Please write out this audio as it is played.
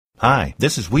Hi,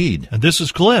 this is Weed. And this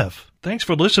is Cliff. Thanks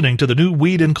for listening to the new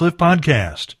Weed and Cliff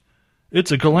podcast.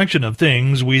 It's a collection of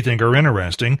things we think are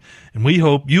interesting, and we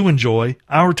hope you enjoy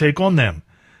our take on them.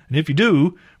 And if you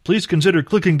do, please consider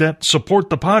clicking that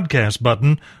support the podcast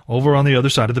button over on the other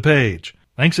side of the page.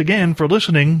 Thanks again for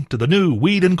listening to the new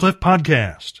Weed and Cliff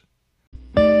podcast.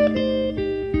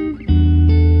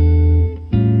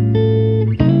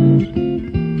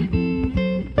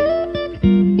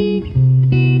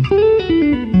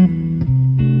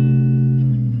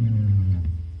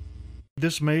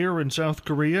 This mayor in South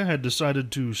Korea had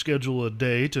decided to schedule a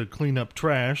day to clean up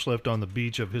trash left on the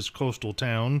beach of his coastal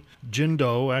town.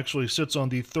 Jindo actually sits on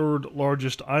the third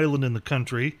largest island in the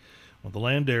country, with a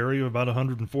land area of about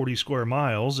 140 square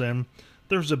miles, and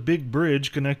there's a big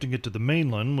bridge connecting it to the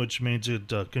mainland, which makes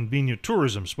it a convenient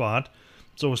tourism spot.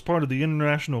 So as part of the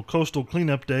International Coastal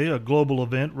Cleanup Day, a global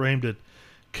event aimed at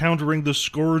countering the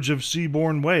scourge of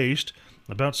seaborne waste,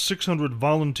 about 600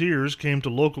 volunteers came to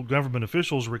local government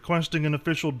officials requesting an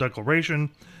official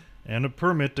declaration and a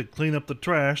permit to clean up the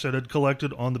trash that had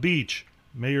collected on the beach.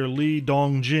 Mayor Lee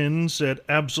Dong-jin said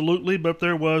absolutely, but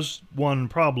there was one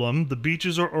problem. The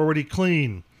beaches are already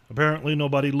clean. Apparently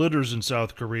nobody litters in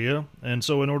South Korea, and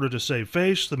so in order to save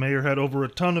face, the mayor had over a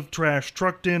ton of trash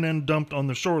trucked in and dumped on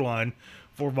the shoreline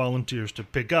for volunteers to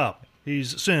pick up.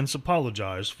 He's since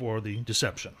apologized for the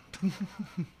deception.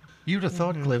 You'd have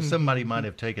thought, Cliff, somebody might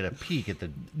have taken a peek at the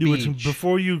beach.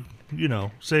 Before you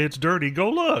say it's dirty,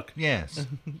 go look. Yes.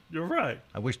 You're right.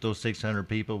 I wish those 600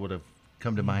 people would have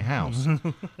come to my house.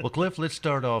 Well, Cliff, let's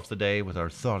start off the day with our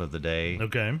thought of the day.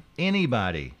 Okay.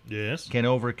 Anybody Yes. can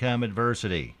overcome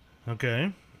adversity.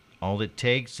 Okay. All it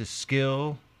takes is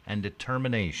skill and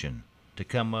determination to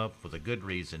come up with a good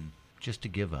reason just to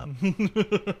give up.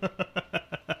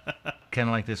 Kind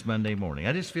of like this Monday morning.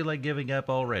 I just feel like giving up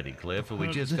already, Cliff, and we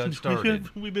just got started.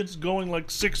 We've been going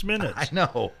like 6 minutes. I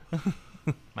know.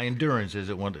 My endurance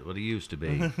isn't what it used to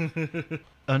be.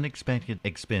 Unexpected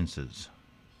expenses.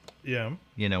 Yeah.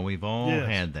 You know, we've all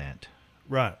had that.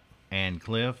 Right. And,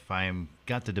 Cliff, I've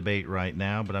got the debate right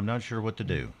now, but I'm not sure what to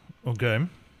do. Okay.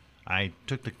 I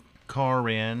took the car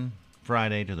in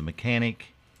Friday to the mechanic.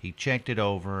 He checked it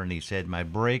over, and he said, my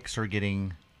brakes are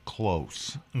getting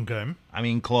close. Okay. I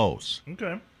mean close.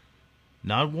 Okay.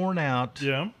 Not worn out.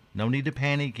 Yeah. No need to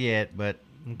panic yet, but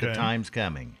the time's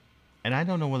coming. And I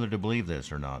don't know whether to believe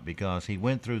this or not, because he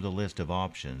went through the list of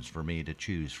options for me to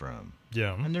choose from.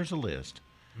 Yeah. And there's a list.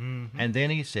 Mm-hmm. And then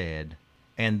he said,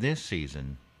 and this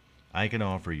season, I can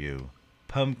offer you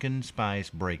pumpkin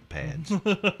spice brake pads.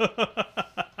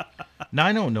 Now,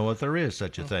 I don't know if there is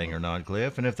such a thing or not,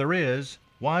 Cliff, and if there is,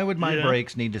 why would my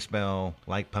brakes need to smell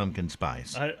like pumpkin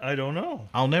spice? I don't know.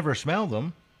 I'll never smell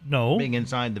them. No. Being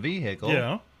inside the vehicle.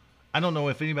 Yeah. I don't know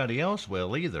if anybody else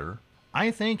will either.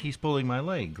 I think he's pulling my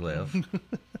leg, Cliff.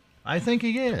 I think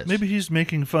he is. Maybe he's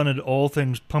making fun at all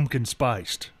things pumpkin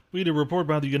spiced. We had a report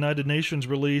by the United Nations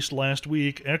released last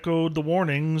week echoed the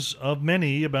warnings of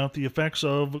many about the effects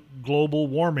of global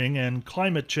warming and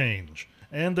climate change.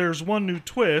 And there's one new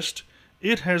twist.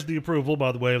 It has the approval,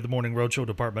 by the way, of the Morning Roadshow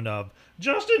department of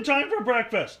just in time for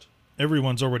breakfast.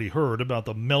 Everyone's already heard about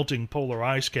the melting polar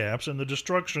ice caps and the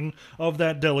destruction of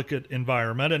that delicate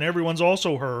environment, and everyone's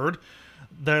also heard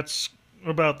that's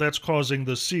causing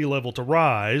the sea level to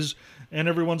rise, and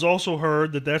everyone's also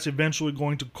heard that that's eventually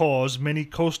going to cause many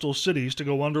coastal cities to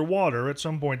go underwater at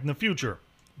some point in the future.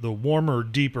 The warmer,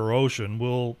 deeper ocean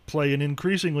will play an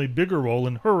increasingly bigger role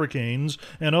in hurricanes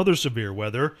and other severe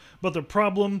weather, but the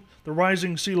problem the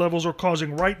rising sea levels are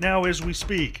causing right now as we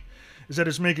speak is that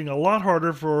it's making it a lot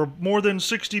harder for more than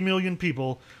 60 million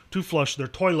people to flush their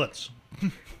toilets.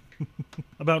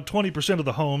 About 20% of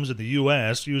the homes in the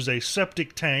U.S. use a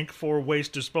septic tank for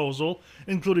waste disposal,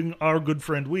 including our good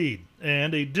friend Weed.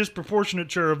 And a disproportionate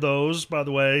share of those, by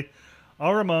the way,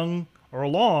 are along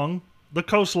the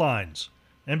coastlines.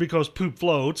 And because poop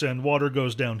floats and water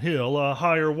goes downhill, a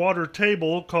higher water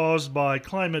table caused by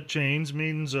climate change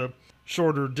means a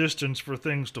shorter distance for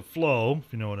things to flow,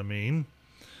 if you know what I mean.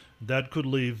 That could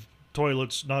leave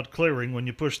toilets not clearing when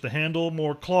you push the handle,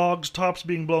 more clogs, tops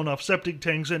being blown off septic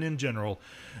tanks, and in general,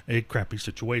 a crappy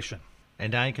situation.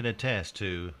 And I can attest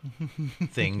to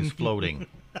things floating.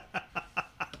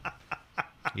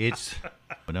 It's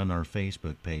on our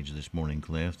Facebook page this morning,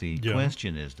 Cliff. The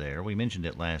question is there. We mentioned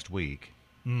it last week.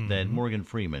 That Morgan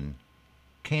Freeman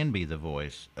can be the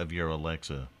voice of your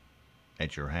Alexa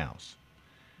at your house.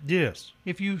 Yes.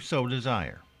 If you so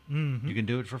desire. You can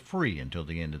do it for free until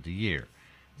the end of the year.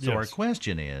 So our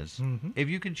question is, if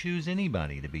you could choose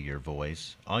anybody to be your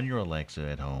voice on your Alexa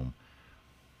at home,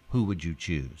 who would you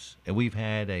choose? And we've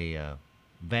had a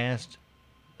vast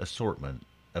assortment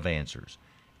of answers,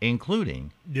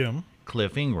 including Yeah.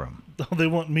 Cliff Ingram. They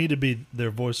want me to be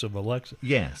their voice of Alexa.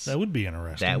 Yes. That would be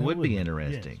interesting. That would be wouldn't it?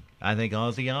 interesting. I think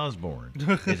Ozzy Osbourne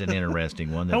is an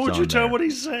interesting one. That's How would you on tell there. what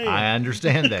he's saying? I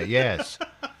understand that, yes.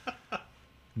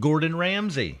 Gordon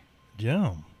Ramsay.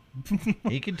 Yeah.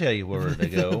 He can tell you where to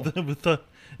go.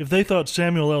 If they thought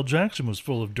Samuel L. Jackson was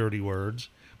full of dirty words,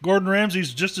 Gordon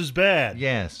Ramsay's just as bad.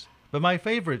 Yes. But my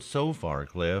favorite so far,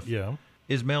 Cliff, Yeah.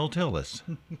 is Mel Tillis.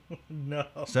 No.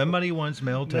 Somebody wants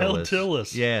Mel Tillis. Mel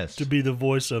Tillis. Yes. To be the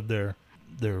voice of their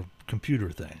computer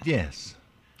thing. Yes.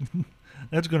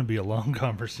 That's going to be a long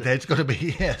conversation. That's going to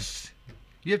be, yes.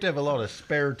 You have to have a lot of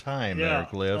spare time Yeah. there,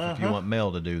 Cliff, if you want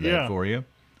Mel to do that Yeah. for you.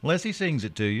 Unless he sings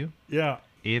it to you. Yeah.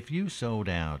 If you sold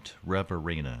out Rupp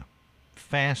Arena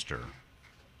faster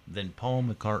than Paul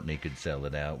McCartney could sell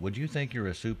it out, would you think you're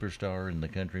a superstar in the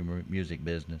country music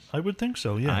business? I would think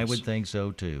so, yes. I would think so,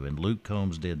 too. And Luke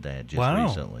Combs did that just Wow.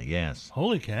 recently. Yes.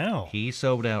 Holy cow. He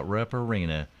sold out Rupp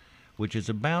Arena, which is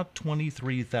about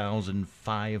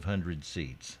 23,500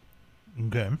 seats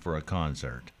Okay. for a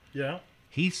concert. Yeah.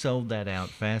 He sold that out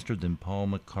faster than Paul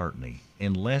McCartney.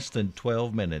 In less than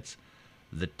 12 minutes,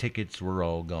 the tickets were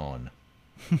all gone.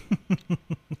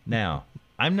 Now,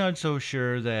 I'm not so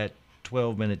sure that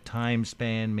 12-minute time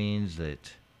span means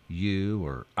that you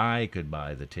or I could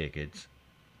buy the tickets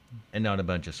and not a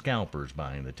bunch of scalpers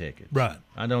buying the tickets. Right.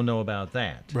 I don't know about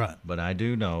that. Right. But I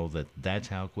do know that that's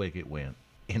how quick it went,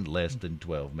 in less than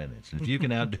 12 minutes. And if you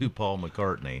can outdo Paul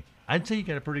McCartney, I'd say you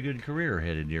got a pretty good career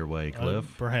headed your way, Cliff.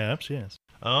 Perhaps, yes.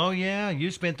 Oh, yeah.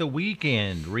 You spent the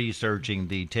weekend researching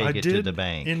the Take I It did to the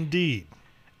Bank. Indeed.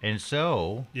 And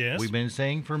so, Yes. we've been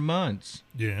saying for months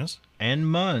Yes. and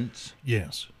months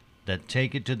Yes. that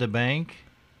Take It to the Bank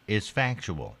is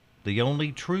factual. The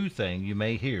only true thing you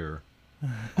may hear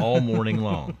all morning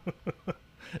long.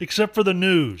 Except for the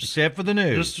news. Except for the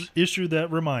news. Just issue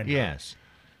that reminder. Yes.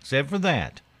 Except for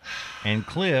that. And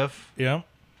Cliff, Yeah.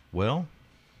 well,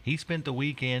 he spent the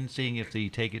weekend seeing if the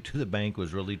Take It to the Bank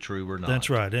was really true or not. That's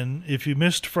right. And if you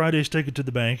missed Friday's Take It to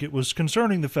the Bank, it was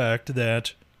concerning the fact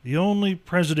that the only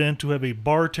president to have a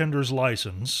bartender's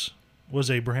license was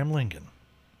Abraham Lincoln.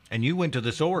 And you went to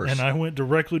the source. And I went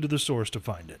directly to the source to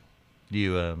find it.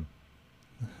 You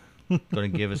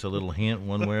going to give us a little hint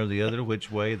one way or the other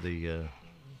which way the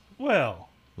Well,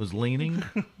 was leaning?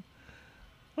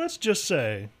 let's just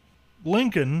say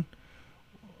Lincoln,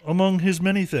 among his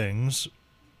many things,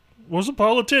 was a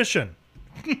politician.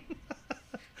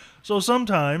 So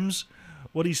sometimes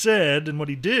what he said and what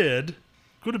he did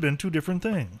could have been two different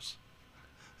things.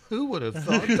 Who would have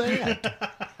thought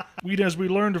that? As we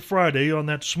learned Friday on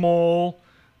that small,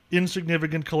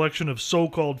 insignificant collection of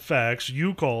so-called facts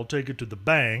you call Take It to the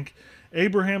Bank,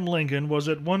 Abraham Lincoln was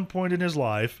at one point in his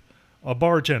life a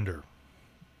bartender,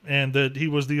 and that he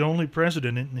was the only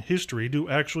president in history to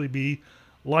actually be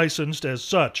licensed as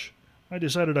such. I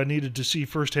decided I needed to see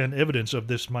firsthand evidence of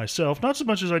this myself, not so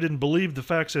much as I didn't believe the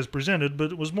facts as presented,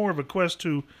 but it was more of a quest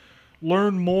to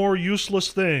learn more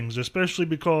useless things, especially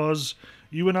because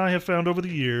you and I have found over the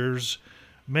years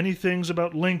many things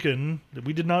about Lincoln that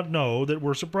we did not know that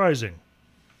were surprising.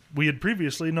 We had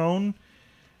previously known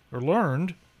or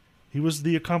learned he was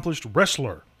the accomplished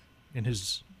wrestler in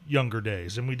his younger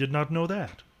days, and we did not know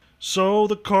that. So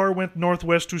the car went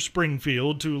northwest to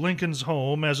Springfield, to Lincoln's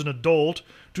home as an adult,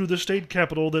 to the state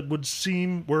capital that would see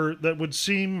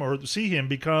him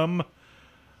become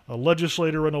a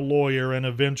legislator and a lawyer and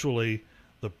eventually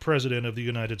the President of the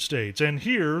United States. And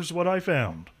here's what I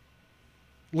found.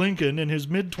 Lincoln, in his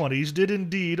mid-20s, did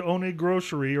indeed own a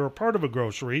grocery, or part of a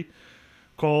grocery,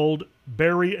 called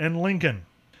Berry and Lincoln.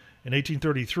 In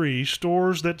 1833,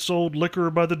 stores that sold liquor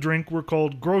by the drink were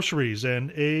called groceries,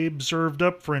 and Abe served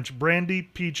up French brandy,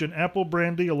 peach and apple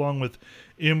brandy, along with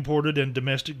imported and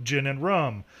domestic gin and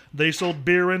rum. They sold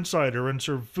beer and cider and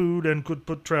served food and could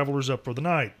put travelers up for the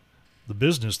night. The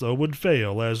business, though, would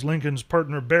fail, as Lincoln's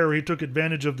partner Barry took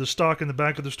advantage of the stock in the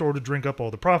back of the store to drink up all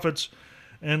the profits,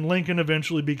 and Lincoln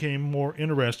eventually became more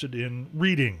interested in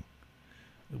reading.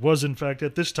 It was, in fact,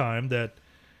 at this time that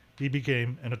he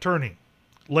became an attorney.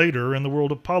 Later, in the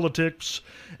world of politics,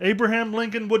 Abraham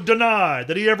Lincoln would deny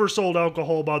that he ever sold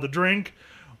alcohol by the drink,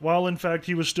 while in fact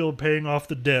he was still paying off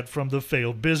the debt from the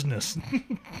failed business.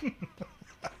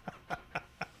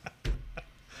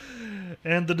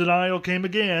 And the denial came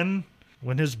again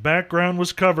when his background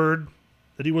was covered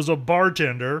that he was a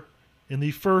bartender in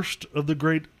the first of the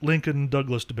great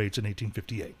Lincoln-Douglas debates in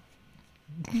 1858.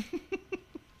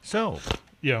 So,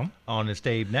 Yeah. Honest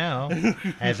Abe now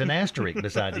has an asterisk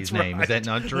beside his name. Right. Is that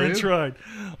not true? That's right.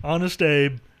 Honest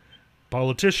Abe,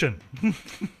 politician.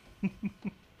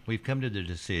 we've come to the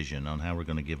decision on how we're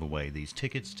going to give away these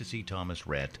tickets to see Thomas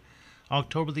Rhett,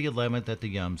 October the 11th at the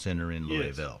Yum Center in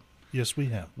Louisville. Yes, we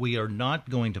have. We are not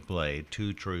going to play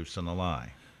Two Truths and a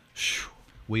Lie.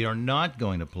 We are not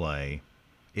going to play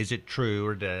Is It True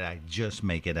or Did I Just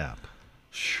Make It Up?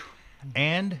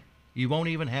 And you won't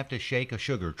even have to shake a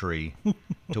sugar tree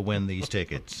to win these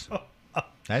tickets.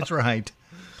 That's right.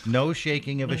 No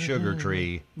shaking of a sugar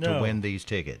tree to win these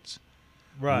tickets.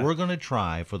 Right. We're going to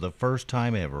try for the first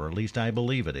time ever, or at least I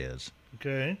believe it is,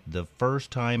 Okay. the first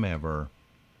time ever,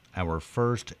 our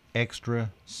first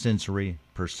extrasensory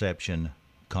perception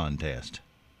contest.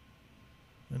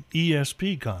 An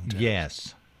ESP contest.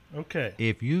 Yes. Okay.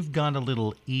 If you've got a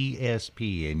little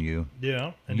ESP in you,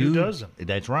 Yeah, and who doesn't?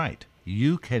 That's right.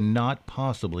 You cannot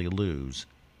possibly lose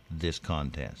this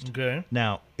contest. Okay.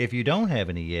 Now, if you don't have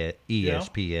any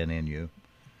ESPN in you,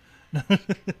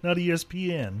 Not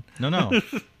ESPN. no.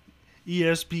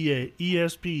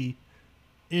 ESP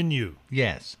in you.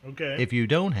 Yes. Okay. If you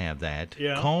don't have that,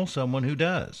 call someone who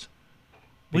does.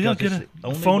 We gotta Because get it's a the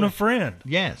only phone way- a friend.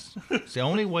 Yes. It's the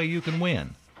only way you can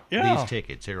win Yeah. these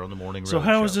tickets here on the Morning Road So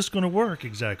how Show. is this going to work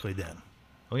exactly then?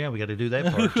 Oh, yeah, we got to do that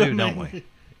part too, don't we?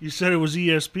 You said it was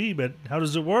ESP, but how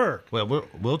does it work? Well,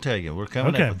 we'll tell you. We're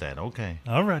coming Okay. up with that. Okay.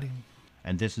 Alrighty.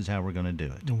 And this is how we're going to do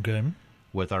it. Okay.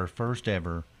 With our first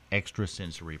ever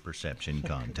extrasensory perception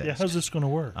contest. Yeah, how's this going to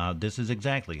work? This is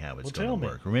exactly how it's Well, going tell to me.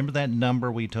 work. Remember that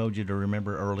number we told you to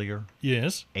remember earlier?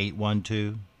 Yes.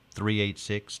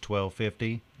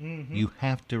 812-386-1250? You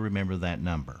have to remember that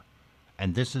number.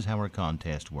 And this is how our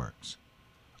contest works.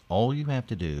 All you have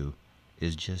to do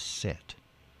is just sit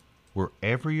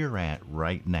wherever you're at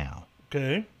right now,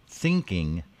 Okay.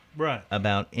 thinking Right.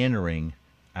 about entering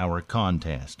our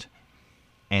contest.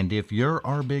 And if you're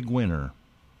our big winner,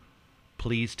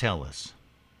 please tell us.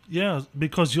 Yeah,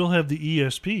 because you'll have the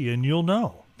ESP and you'll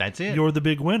know. That's it. You're the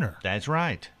big winner. That's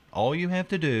right. All you have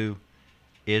to do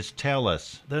is tell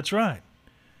us. That's right.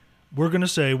 We're going to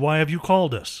say, why have you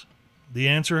called us? The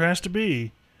answer has to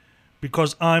be,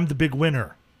 because I'm the big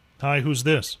winner. Hi, who's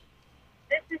this?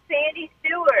 This is Sandy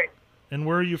Stewart. And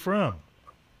where are you from?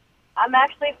 I'm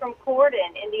actually from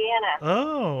Corden, Indiana,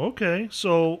 Oh, okay.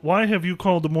 So why have you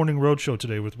called the Morning Road Show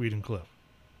today with Weed and Cliff?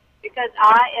 because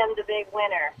I am the big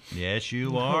winner. Yes,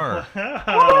 you are.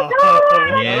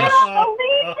 Oh, Yes. I can't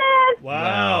believe this.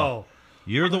 Wow.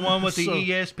 You're the one with the So-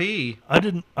 ESP. I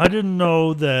didn't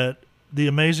know that the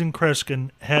amazing Kreskin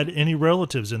had any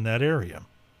relatives in that area.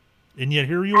 And yet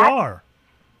here you are.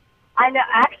 I know.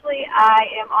 Actually, I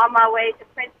am on my way to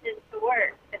Princeton to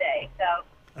work today, so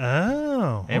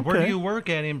Oh, And where okay. do you work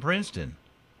at in Princeton?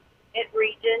 it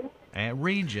regions. At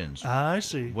Regions. I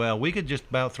see. Well, we could just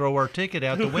about throw our ticket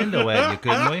out the window at you,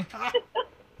 couldn't we?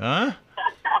 Huh?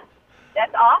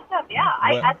 That's awesome. Yeah,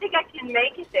 Well- I think I can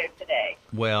make it there today.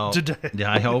 Well, Today.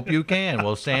 I hope you can.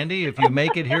 Well, Sandy, if you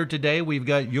make it here today, we've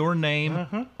got your name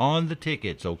on the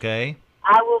tickets, okay?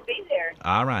 I will be there.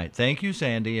 All right. Thank you,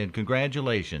 Sandy, and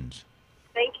congratulations.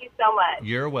 Thank you so much.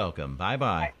 You're welcome.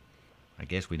 Bye-bye. I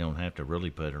guess we don't have to really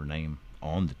put her name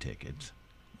on the tickets.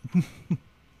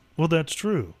 Well, that's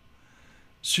true.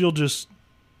 She'll just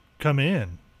come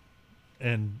in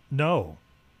and know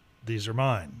these are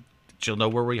mine. She'll know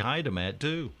where we hide them at,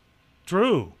 too.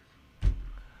 True.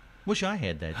 Wish I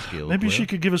had that skill. Maybe Cliff. she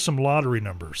could give us some lottery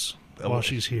numbers while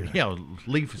she's here. Yeah,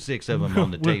 leave 6 of them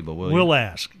on the table, will you? We'll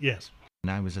ask. Yes.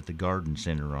 And I was at the garden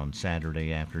center on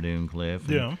Saturday afternoon, Cliff,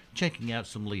 and Yeah. checking out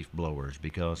some leaf blowers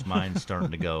because mine's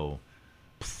starting to go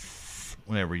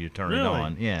whenever you turn it Really?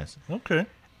 on. Yes. Okay.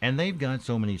 And they've got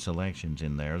so many selections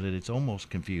in there that it's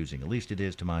almost confusing. At least it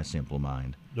is to my simple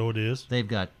mind. No, it is. They've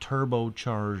got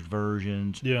turbocharged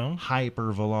versions, Yeah.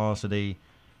 hyper velocity,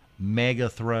 mega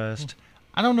thrust.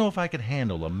 I don't know if I could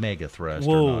handle a mega thrust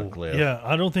or Whoa. not, Cliff. Yeah,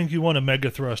 I don't think you want a mega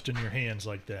thrust in your hands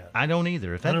like that. I don't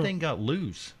either. If I that don't- thing got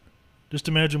loose, Just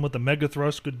imagine what the mega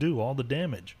thrust could do, all the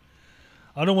damage.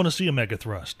 I don't want to see a mega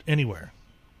thrust anywhere.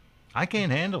 I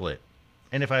can't handle it.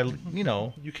 And if I,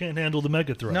 You can't handle the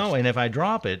mega thrust. no, and if I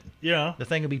drop it, Yeah. the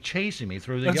thing will be chasing me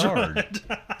through the That's yard.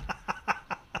 right.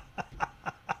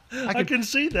 I could- can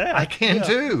see that. I can Yeah.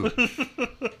 too.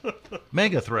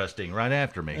 Mega thrusting right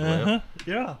after me, Cliff. Uh-huh.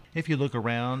 Yeah. If you look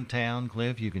around town,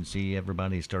 Cliff, you can see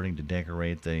everybody starting to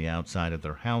decorate the outside of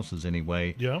their houses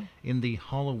anyway. Yeah. In the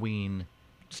Halloween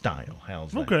style.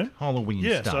 How's that? Okay. Halloween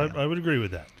Yes, style. I would agree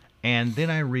with that. And then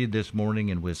I read this morning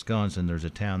in Wisconsin, there's a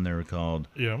town there called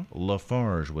Yeah.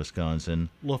 Lafarge, Wisconsin.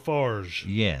 Lafarge.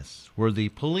 Yes, where the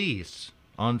police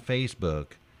on Facebook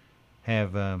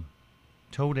have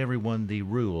told everyone the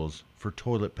rules for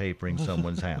toilet papering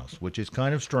someone's house, which is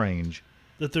kind of strange.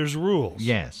 That there's rules.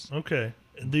 Yes. Okay.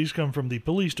 These come from the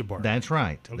police department. That's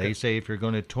right. Okay. They say if you're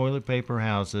going to toilet paper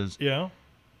houses, Yeah.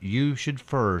 you should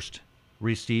first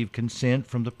receive consent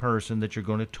from the person that you're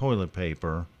going to toilet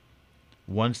paper.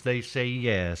 Once they say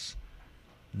yes,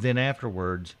 then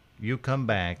afterwards you come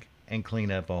back and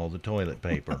clean up all the toilet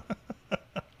paper.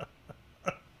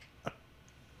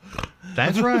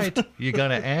 That's right. You got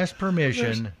to ask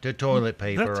permission to toilet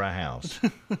paper a house.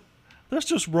 That's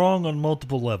just wrong on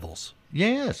multiple levels.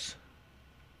 Yes.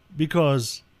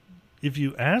 Because if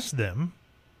you ask them,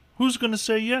 who's going to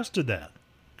say yes to that?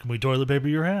 Can we toilet paper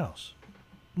your house?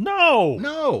 No.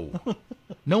 No.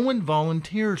 No one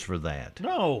volunteers for that.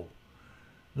 No.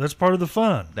 That's part of the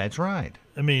fun. That's right.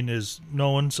 I mean, is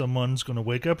knowing someone's going to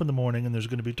wake up in the morning and there's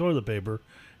going to be toilet paper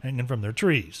hanging from their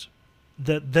trees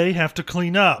that they have to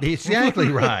clean up. Exactly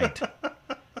right.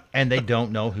 And they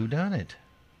don't know who done it.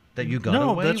 That you got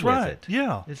away that's with right. it.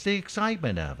 Yeah. It's the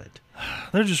excitement of it.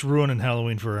 They're just ruining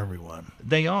Halloween for everyone.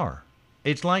 They are.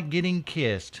 It's like getting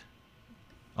kissed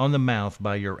on the mouth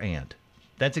by your aunt.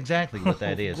 That's exactly what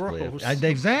that is, Cliff. Gross.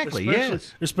 Exactly,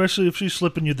 yes. Especially if she's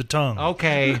slipping you the tongue.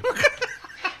 Okay.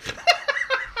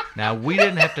 Now, we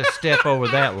didn't have to step over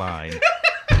that line.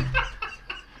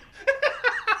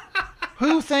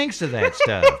 Who thinks of that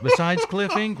stuff besides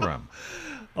Cliff Ingram?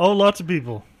 Oh, lots of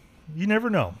people. You never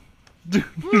know.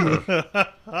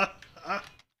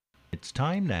 It's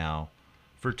time now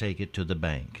for Take It to the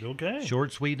Bank. Okay.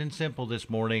 Short, sweet, and simple this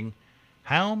morning.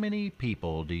 How many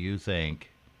people do you think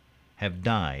have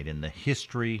died in the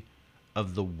history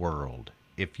of the world?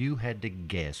 If you had to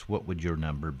guess, what would your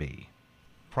number be?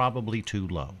 Probably too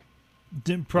low.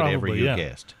 Probably, whatever you yeah.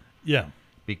 guessed. Yeah.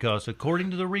 Because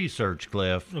according to the research,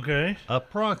 Cliff, Okay.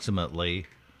 approximately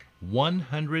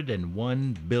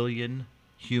 101 billion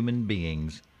human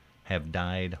beings have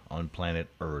died on planet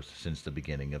Earth since the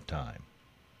beginning of time.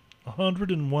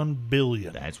 101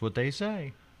 billion. That's what they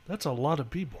say. That's a lot of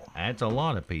people. That's a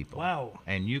lot of people. Wow.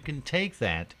 And you can take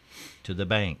that to the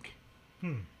bank.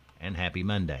 And happy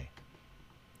Monday.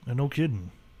 No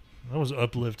kidding. That was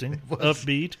uplifting, was.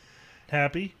 upbeat,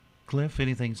 happy. Cliff,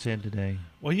 anything said today?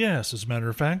 Well, yes, as a matter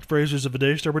of fact, phrases of the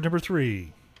day start with number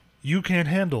 3. You can't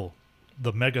handle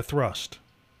the mega thrust.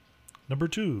 Number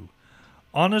 2.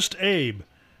 Honest Abe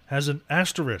has an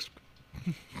asterisk.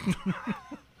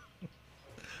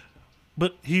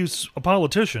 But he's a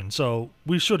politician, so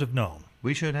we should have known.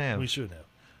 We should have. We should have.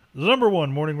 The number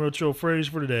 1 Morning Roadshow phrase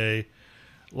for today,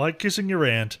 like kissing your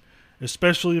aunt,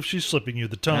 especially if she's slipping you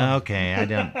the tongue. Okay, I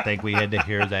don't think we had to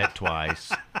hear that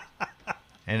twice.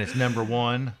 And it's number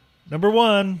 1. Number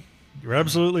 1, you're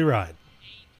absolutely right.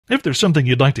 If there's something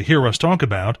you'd like to hear us talk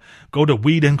about, go to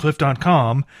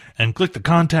weedandcliff.com and click the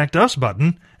Contact Us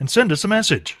button and send us a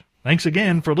message. Thanks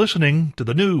again for listening to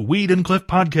the new Weed and Cliff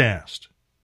podcast.